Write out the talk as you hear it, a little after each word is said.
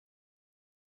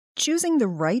Choosing the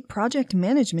right project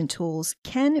management tools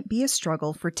can be a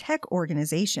struggle for tech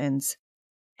organizations.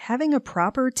 Having a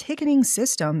proper ticketing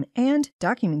system and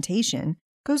documentation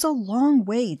goes a long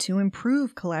way to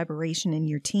improve collaboration in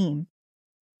your team.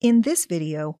 In this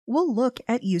video, we'll look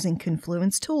at using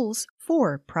Confluence tools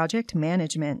for project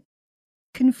management.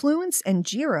 Confluence and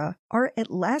Jira are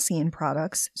Atlassian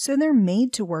products, so they're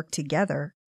made to work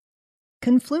together.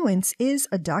 Confluence is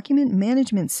a document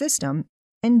management system,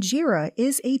 and Jira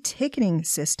is a ticketing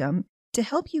system to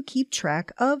help you keep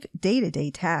track of day-to-day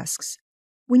tasks.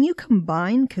 When you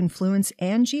combine Confluence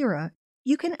and Jira,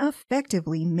 you can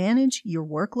effectively manage your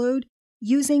workload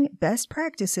using best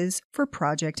practices for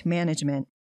project management.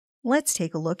 Let's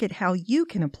take a look at how you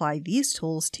can apply these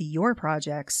tools to your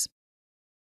projects.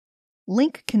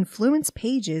 Link Confluence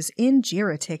pages in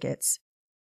Jira tickets.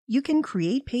 You can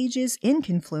create pages in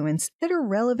Confluence that are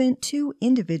relevant to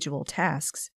individual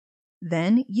tasks.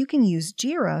 Then you can use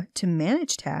Jira to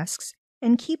manage tasks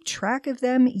and keep track of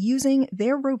them using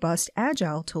their robust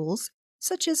agile tools,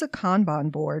 such as a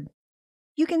Kanban board.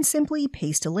 You can simply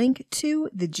paste a link to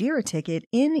the Jira ticket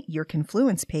in your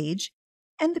Confluence page,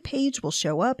 and the page will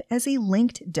show up as a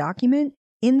linked document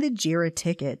in the Jira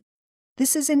ticket.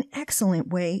 This is an excellent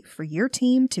way for your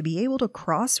team to be able to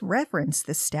cross-reference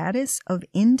the status of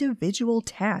individual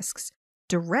tasks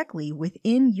directly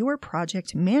within your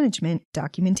project management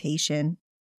documentation.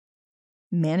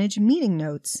 Manage meeting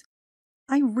notes.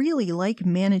 I really like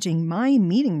managing my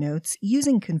meeting notes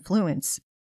using Confluence.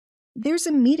 There's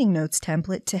a meeting notes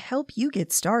template to help you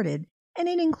get started, and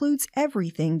it includes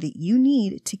everything that you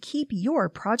need to keep your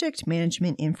project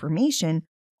management information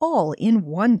all in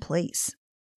one place.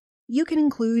 You can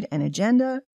include an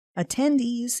agenda,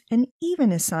 attendees, and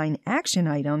even assign action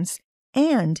items,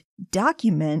 and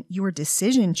document your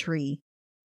decision tree.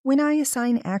 When I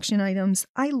assign action items,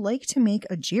 I like to make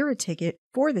a Jira ticket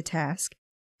for the task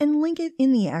and link it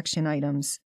in the action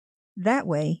items. That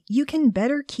way, you can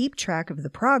better keep track of the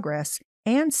progress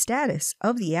and status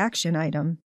of the action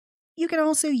item. You can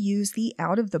also use the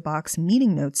out-of-the-box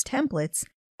meeting notes templates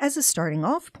as a starting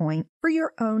off point for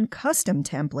your own custom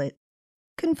template.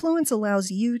 Confluence allows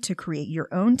you to create your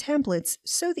own templates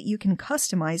so that you can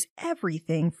customize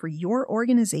everything for your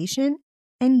organization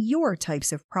and your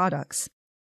types of products.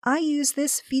 I use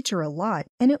this feature a lot,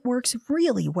 and it works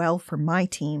really well for my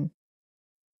team.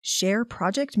 Share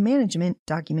project management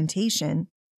documentation.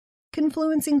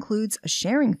 Confluence includes a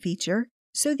sharing feature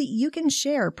so that you can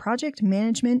share project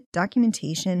management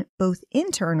documentation both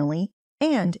internally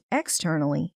and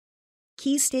externally.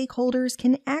 Key stakeholders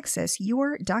can access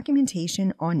your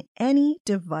documentation on any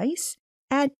device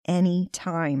at any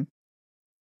time.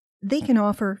 They can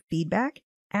offer feedback,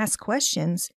 ask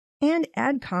questions, and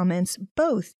add comments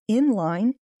both in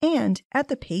line and at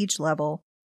the page level.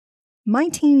 My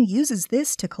team uses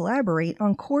this to collaborate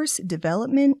on course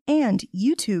development and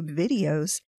YouTube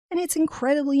videos, and it's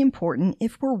incredibly important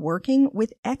if we're working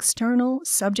with external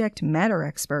subject matter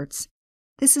experts.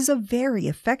 This is a very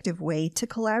effective way to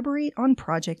collaborate on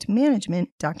project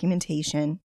management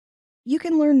documentation. You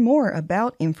can learn more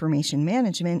about information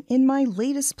management in my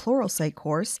latest Pluralsight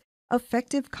course,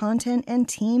 Effective Content and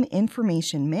Team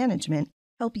Information Management,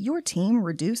 Help Your Team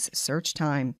Reduce Search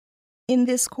Time. In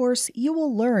this course, you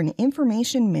will learn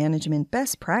information management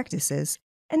best practices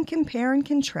and compare and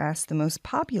contrast the most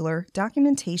popular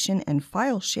documentation and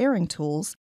file sharing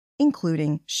tools,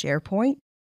 including SharePoint,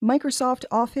 Microsoft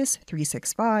Office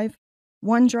 365,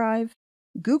 OneDrive,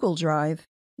 Google Drive,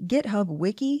 GitHub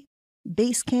Wiki,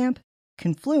 Basecamp,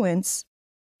 Confluence,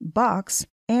 Box,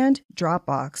 and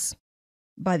Dropbox.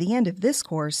 By the end of this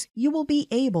course, you will be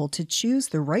able to choose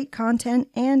the right content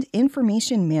and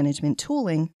information management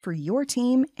tooling for your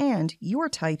team and your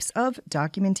types of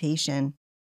documentation.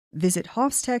 Visit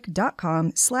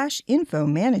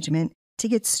hoffstech.com/info-management to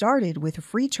get started with a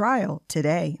free trial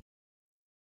today.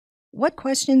 What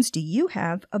questions do you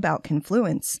have about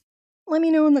Confluence? Let me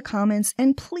know in the comments,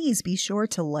 and please be sure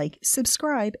to like,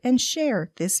 subscribe, and share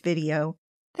this video.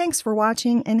 Thanks for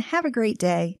watching, and have a great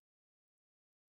day.